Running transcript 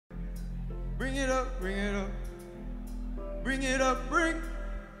Bring it up, bring it up. Bring it up, bring.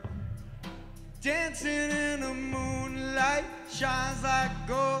 Dancing in the moonlight, shines like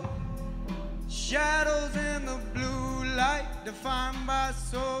gold. Shadows in the blue light, defined by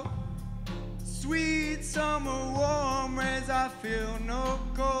soul. Sweet summer warm rays, I feel no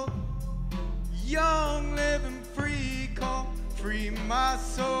cold. Young, living free, come free my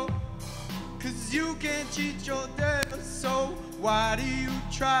soul. 'Cause you can't cheat your death, so why do you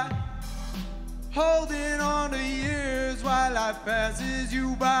try? Holding on to years while life passes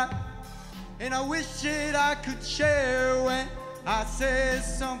you by. And I wish that I could share when I say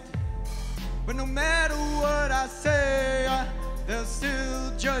something. But no matter what I say, they'll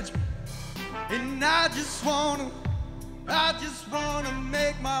still judge me. And I just wanna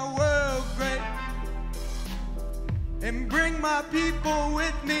make my world great. And bring my people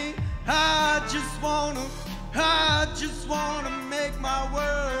with me. I just wanna make my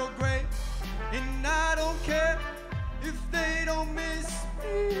world great. And I don't care if they don't miss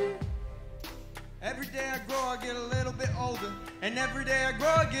me. Every day I grow, I get a little bit older. And every day I grow,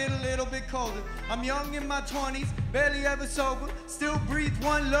 I get a little bit colder. I'm young in my 20s, barely ever sober. Still breathe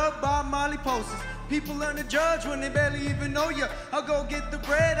one love by Molly posters. People learn to judge when they barely even know you. I'll go get the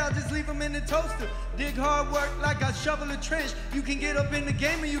bread, I'll just leave them in the toaster. Dig hard work like I shovel a trench. You can get up in the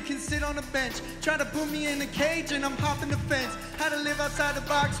game or you can sit on the bench. Try to put me in a cage and I'm hopping the fence. How to live outside the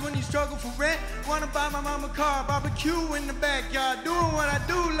box when you struggle for rent. Wanna buy my mama a car, barbecue in the backyard. Doing what I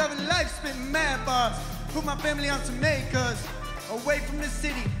do, loving life, spitting mad bars. Put my family on some acres. Away from the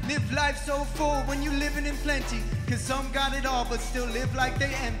city, live life so full when you living in plenty. 'Cause some got it all but still live like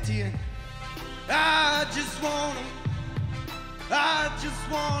they empty. And I just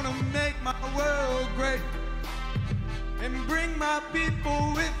wanna make my world great. And bring my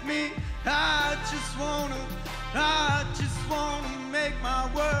people with me. I just wanna make my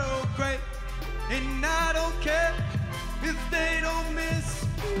world great. And I don't care if they don't miss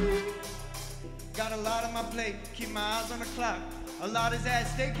me. Got a lot on my plate, keep my eyes on the clock. A lot is at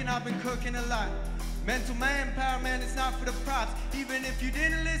stake and I've been cooking a lot. Mental manpower, man, it's not for the props. Even if you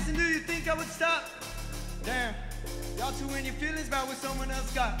didn't listen, do you think I would stop? Damn, y'all too in your feelings about what someone else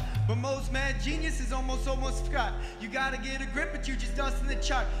got. But most mad geniuses almost forgot. You gotta get a grip, but you just dust in the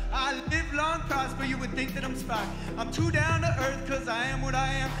chart. I live long, prosper, you would think that I'm spot. I'm too down to earth, 'cause I am what I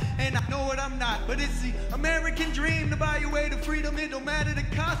am, and I know what I'm not. But it's the American dream to buy your way to freedom, it don't matter the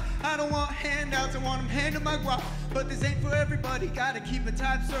cost. I don't want handouts, I want them handing my guap. But this ain't for everybody, gotta keep a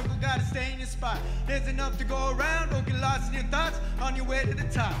tight circle, gotta stay in your spot. There's enough to go around, don't get lost in your thoughts on your way to the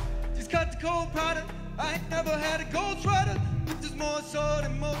top. Just cut the cold product, I ain't never had a ghost rider. There's more so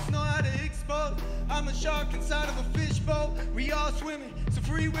than most know how to expose. I'm a shark inside of a fishbowl. We all swimming, so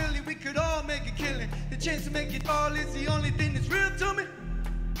free willy, we could all make a killing. The chance to make it all is the only thing that's real to me.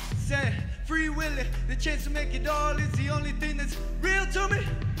 Say, free willy, the chance to make it all is the only thing that's real to me.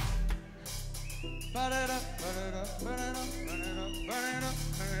 Burn it up, burn it up, burn it up, burn it up, burn it up,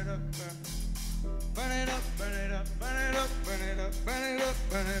 burn it up, burn it up, burn it up, burn it up, burn it up, burn it up,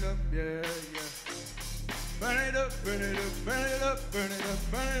 burn it up, yeah, yeah. Burn it up, burn it up, burn it up, burn it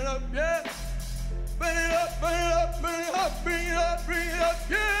up, burn it up, yeah. Burn it up, burn it up, burn it up, bring it up, bring it up,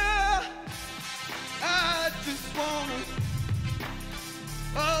 yeah. I just wanna,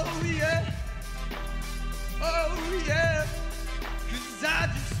 oh yeah, oh yeah. 'Cause I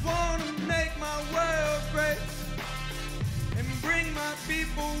just wanna make my world great. And bring my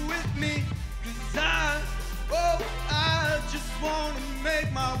people with me. 'Cause I just wanna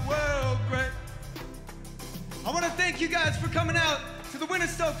make my world great. I want to thank you guys for coming out to the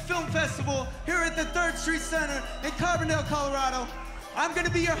Stoke Film Festival here at the 3rd Street Center in Carbondale, Colorado. I'm going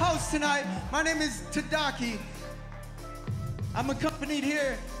to be your host tonight. My name is Tadaaki. I'm accompanied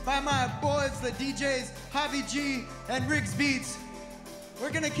here by my boys, the DJs, Javi G and Riggs Beats. We're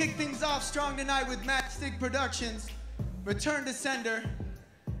going to kick things off strong tonight with Matchstick Productions, Return to Sender.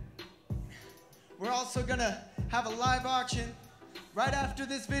 We're also going to have a live auction right after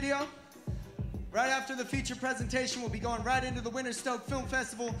this video. Right after the feature presentation, we'll be going right into the Stoke Film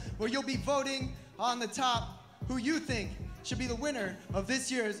Festival, where you'll be voting on the top who you think should be the winner of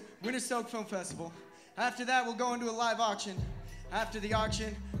this year's Stoke Film Festival. After that, we'll go into a live auction. After the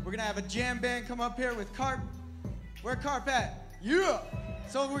auction, we're gonna have a jam band come up here with Carp. Where Carp at? Yeah!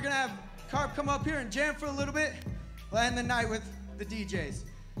 So we're gonna have Carp come up here and jam for a little bit. We'll end the night with the DJs.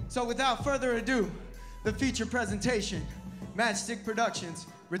 So without further ado, the feature presentation, Matchstick Productions,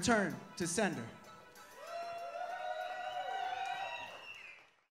 Return to Sender.